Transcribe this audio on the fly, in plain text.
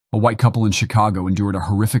A white couple in Chicago endured a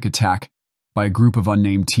horrific attack by a group of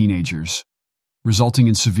unnamed teenagers, resulting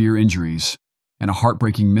in severe injuries and a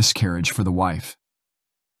heartbreaking miscarriage for the wife.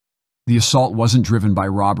 The assault wasn't driven by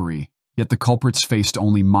robbery, yet the culprits faced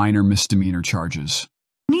only minor misdemeanor charges.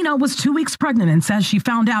 Nina was 2 weeks pregnant and says she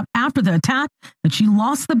found out after the attack that she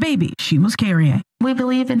lost the baby she was carrying. We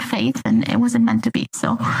believe in faith, and it wasn't meant to be.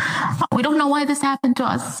 So we don't know why this happened to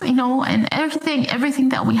us, and everything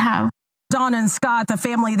that we have. Donna and Scott, the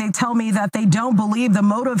family, they tell me that they don't believe the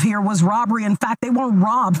motive here was robbery. In fact, they weren't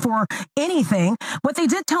robbed for anything. What they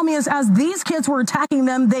did tell me is as these kids were attacking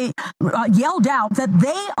them, they yelled out that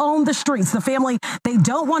they own the streets. The family, they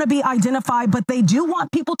don't want to be identified, but they do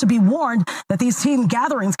want people to be warned that these teen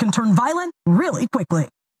gatherings can turn violent really quickly.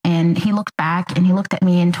 And he looked back and he looked at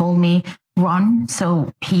me and told me, run. So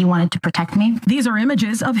he wanted to protect me. These are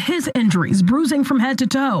images of his injuries, bruising from head to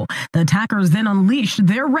toe. The attackers then unleashed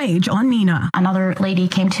their rage on Nina. Another lady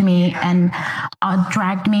came to me and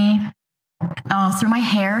dragged me through my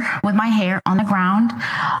hair, with my hair on the ground.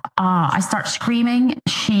 I start screaming.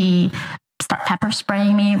 She start pepper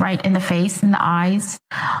spraying me right in the face, in the eyes.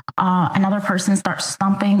 Another person starts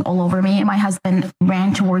stomping all over me. My husband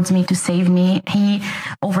ran towards me to save me.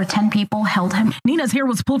 Over 10 people held him. Nina's hair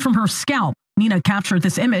was pulled from her scalp. Nina captured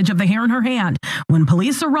this image of the hair in her hand. When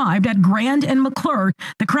police arrived at Grand and McClure,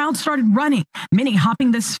 the crowd started running, many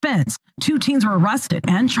hopping this fence. 2 teens were arrested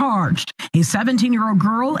and charged, a 17-year-old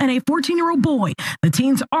girl and a 14-year-old boy. The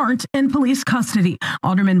teens aren't in police custody.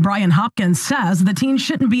 Alderman Brian Hopkins says the teens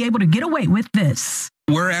shouldn't be able to get away with this.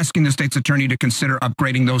 We're asking the state's attorney to consider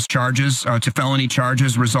upgrading those charges to felony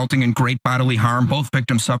charges resulting in great bodily harm. Both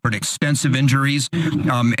victims suffered extensive injuries,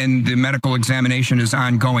 and the medical examination is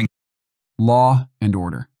ongoing. Law and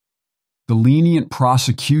order. The lenient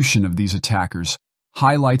prosecution of these attackers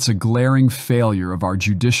highlights a glaring failure of our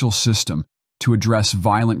judicial system to address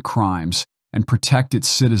violent crimes and protect its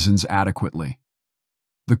citizens adequately.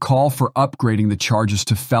 The call for upgrading the charges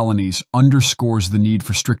to felonies underscores the need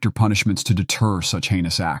for stricter punishments to deter such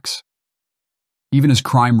heinous acts. Even as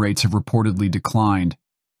crime rates have reportedly declined,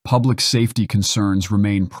 public safety concerns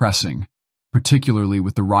remain pressing, particularly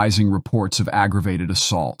with the rising reports of aggravated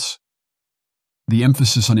assaults. The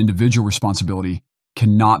emphasis on individual responsibility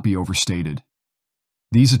cannot be overstated.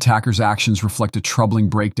 These attackers' actions reflect a troubling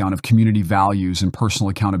breakdown of community values and personal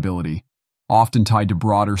accountability, often tied to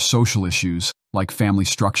broader social issues like family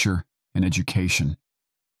structure and education.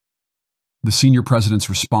 The senior president's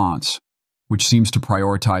response, which seems to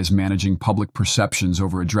prioritize managing public perceptions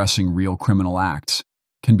over addressing real criminal acts,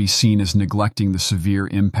 can be seen as neglecting the severe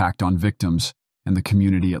impact on victims and the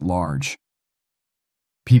community at large.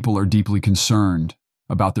 People are deeply concerned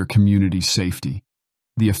about their community's safety,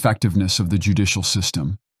 the effectiveness of the judicial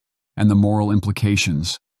system, and the moral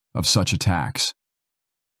implications of such attacks.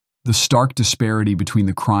 The stark disparity between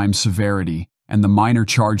the crime's severity and the minor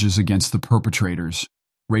charges against the perpetrators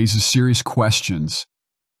raises serious questions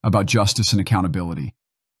about justice and accountability.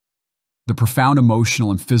 The profound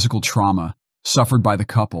emotional and physical trauma suffered by the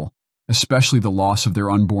couple, especially the loss of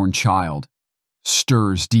their unborn child,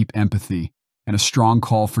 stirs deep empathy and a strong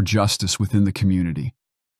call for justice within the community.